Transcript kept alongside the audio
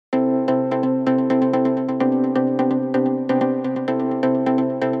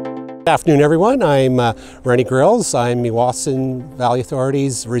Good afternoon, everyone. I'm Renny Grilz. I'm Meewasin Valley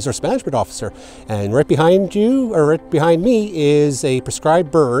Authority's Resource Management Officer. And right behind you, or right behind me, is a prescribed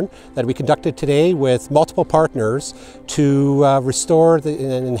burn that we conducted today with multiple partners to restore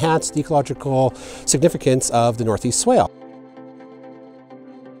and enhance the ecological significance of the Northeast Swale.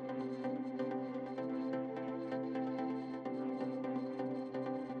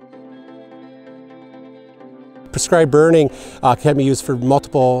 Prescribed burning can be used for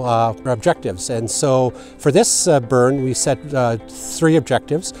multiple objectives, and so for this burn we set 3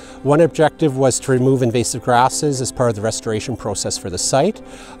 objectives. One objective was to remove invasive grasses as part of the restoration process for the site.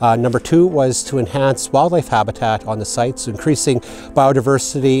 Number 2 was to enhance wildlife habitat on the site, so increasing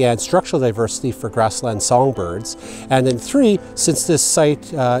biodiversity and structural diversity for grassland songbirds. And then 3, since this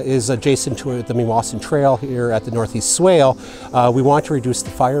site is adjacent to the Meewasin Trail here at the Northeast Swale, we want to reduce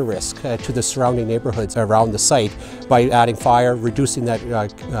the fire risk to the surrounding neighborhoods around the site by adding fire, reducing that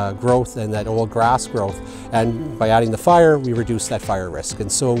growth and that old grass growth. And by adding the fire, we reduce that fire risk.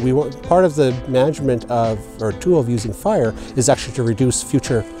 And so part of the management of, or tool of using fire, is actually to reduce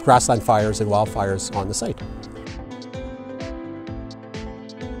future grassland fires and wildfires on the site.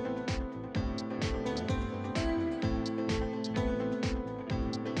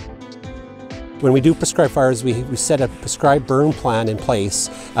 When we do prescribed fires, we set a prescribed burn plan in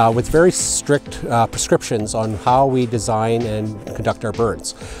place with very strict prescriptions on how we design and conduct our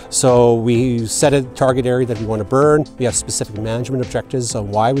burns. So we set a target area that we want to burn. We have specific management objectives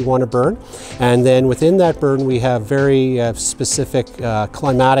on why we want to burn. And then within that burn, we have very specific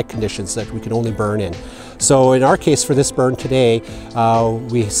climatic conditions that we can only burn in. So in our case for this burn today,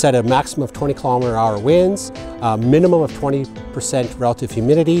 we set a maximum of 20 km/h winds, a minimum of 20% relative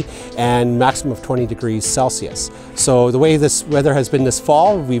humidity, and maximum of 20 degrees Celsius. So the way this weather has been this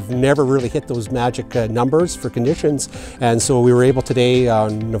fall, we've never really hit those magic numbers for conditions, and so we were able today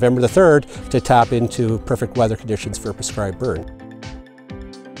on November the 3rd to tap into perfect weather conditions for a prescribed burn.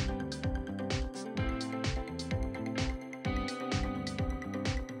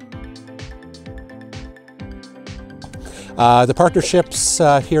 The partnerships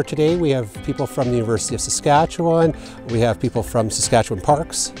here today, we have people from the University of Saskatchewan, we have people from Saskatchewan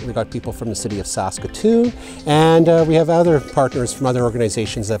Parks, we've got people from the city of Saskatoon, and we have other partners from other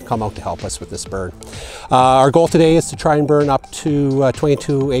organizations that have come out to help us with this burn. Our goal today is to try and burn up to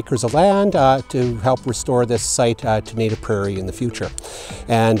 22 acres of land to help restore this site to native prairie in the future.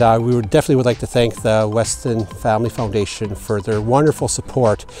 And we definitely would like to thank the Weston Family Foundation for their wonderful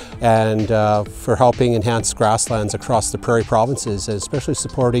support and for helping enhance grasslands across the prairie provinces, and especially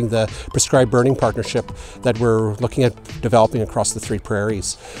supporting the prescribed burning partnership that we're looking at developing across the 3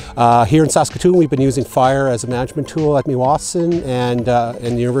 prairies. Here in Saskatoon, we've been using fire as a management tool at Meewasin and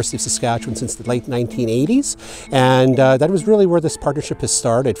in the University of Saskatchewan since the late 1980s, and that was really where this partnership has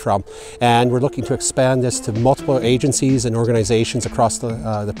started from. And we're looking to expand this to multiple agencies and organizations across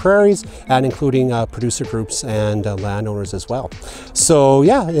the prairies, and including producer groups and landowners as well. So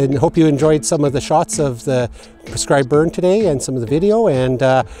yeah, and hope you enjoyed some of the shots of the prescribed burn today and some of the video, and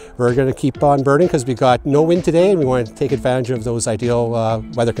we're going to keep on burning because we got no wind today and we want to take advantage of those ideal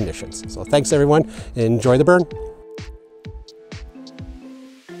weather conditions. So thanks everyone, enjoy the burn.